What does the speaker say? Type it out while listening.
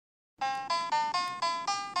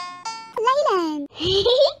Hi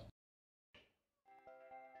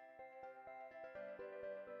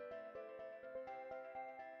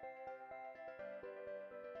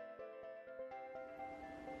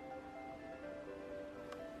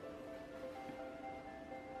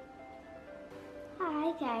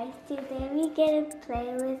guys, today we get to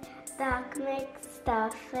play with Doc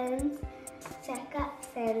McStuffins Checkup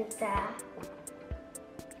Center.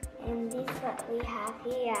 And this is what we have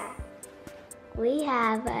here. We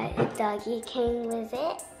have a doggy king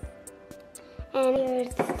visit. And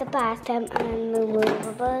here's the bathroom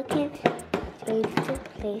unmovable. Can change to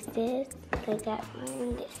places. I got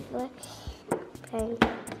one this way.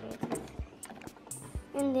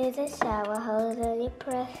 And there's a shower hose and you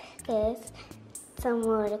press this. Some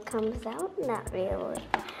water comes out, not really.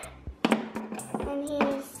 And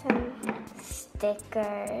here's some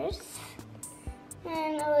stickers.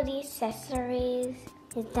 And all the accessories.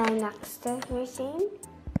 Is that McStuffins machine?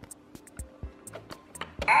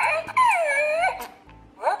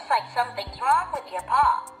 Looks like something's wrong with your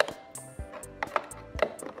paw.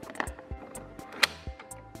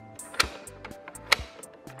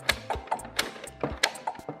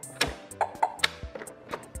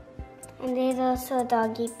 And there's also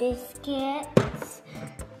doggy biscuits.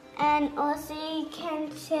 And also you can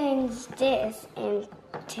change this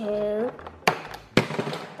into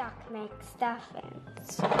Doc McStuffins.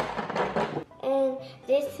 And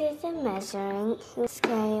this is a measuring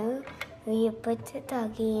scale where you put the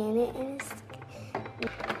doggy in it and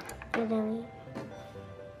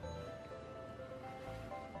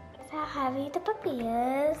that's how heavy the puppy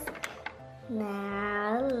is.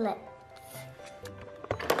 Now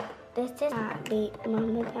this is heartbeat,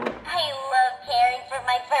 Mama. I love caring for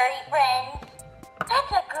my furry friends.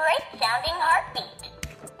 That's a great sounding heartbeat.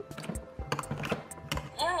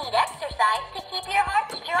 You need exercise to keep your heart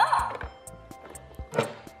strong.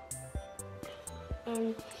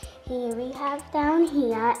 And here we have down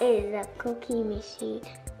here is a cookie machine.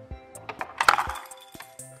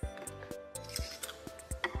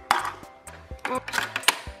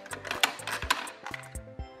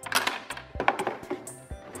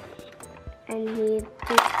 And here's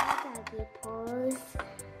the doggy paws,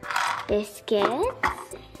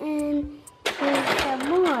 biscuits, and here's some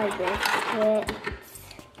more biscuits.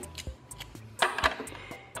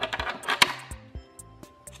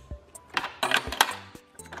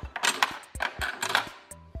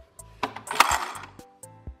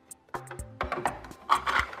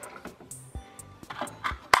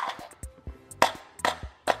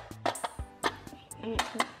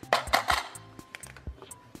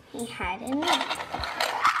 He had enough.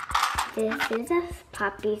 This is a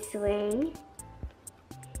puppy swing.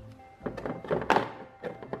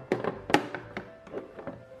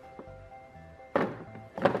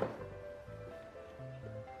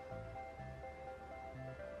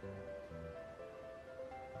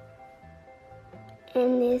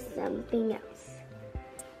 And there's something else.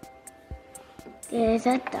 There's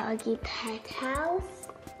a doggy pet house.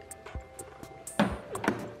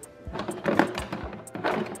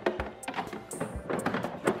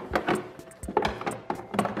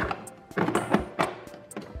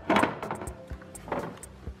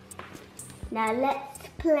 Now let's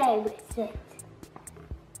play with it.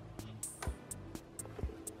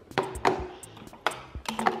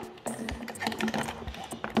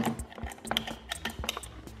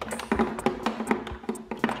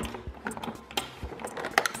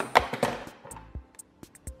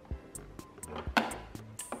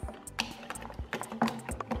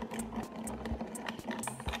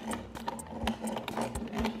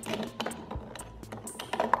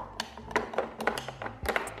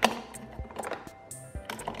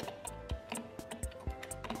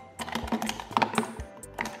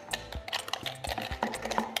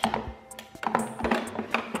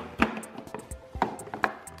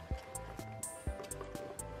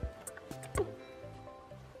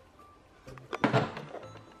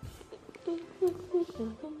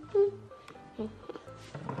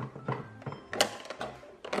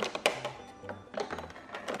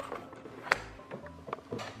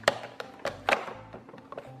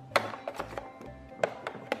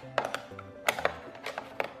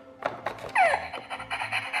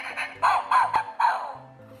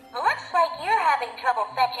 Trouble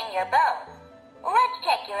fetching your bones. Let's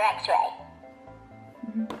check your x-ray.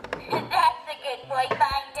 That's a good boy,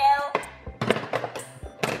 Findo.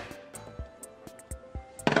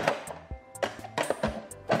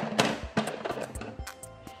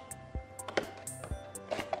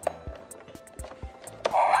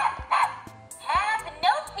 Have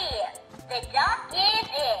no fear. The doc is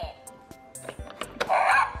in.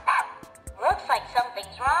 Looks like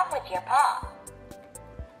something's wrong with your paw.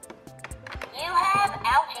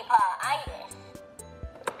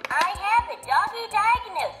 doggy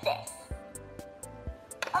diagnosis.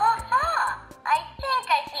 Aha! I think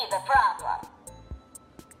I see the problem.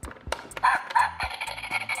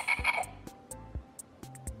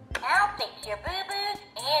 Now fix your boo-boos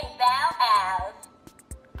and bow-ows.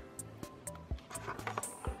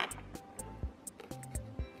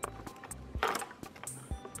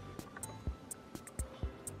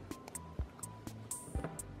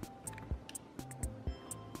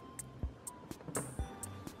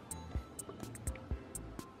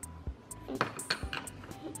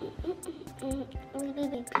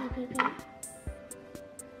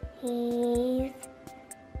 He's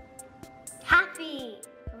happy,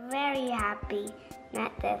 very happy.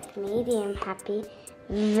 Not just medium happy,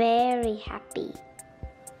 very happy.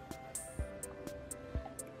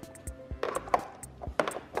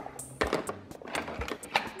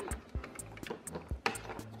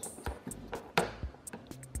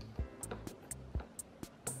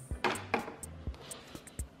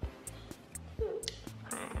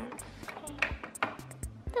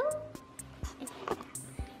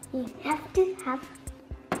 You have to have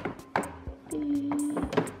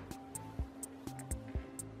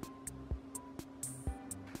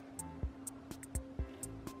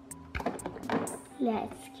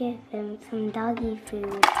Let's give them some doggy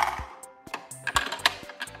food.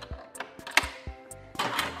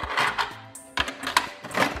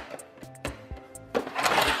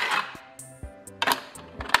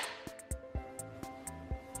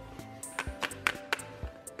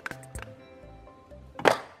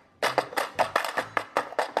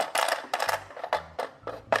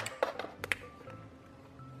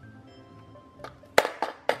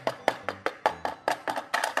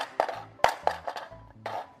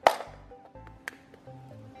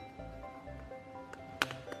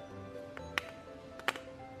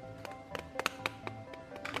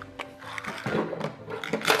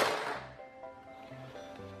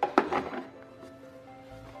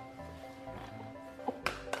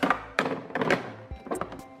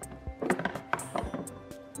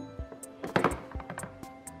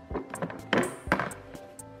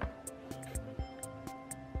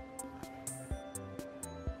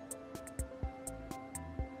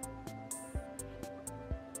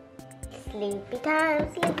 Sleepy time,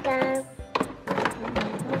 sleep time.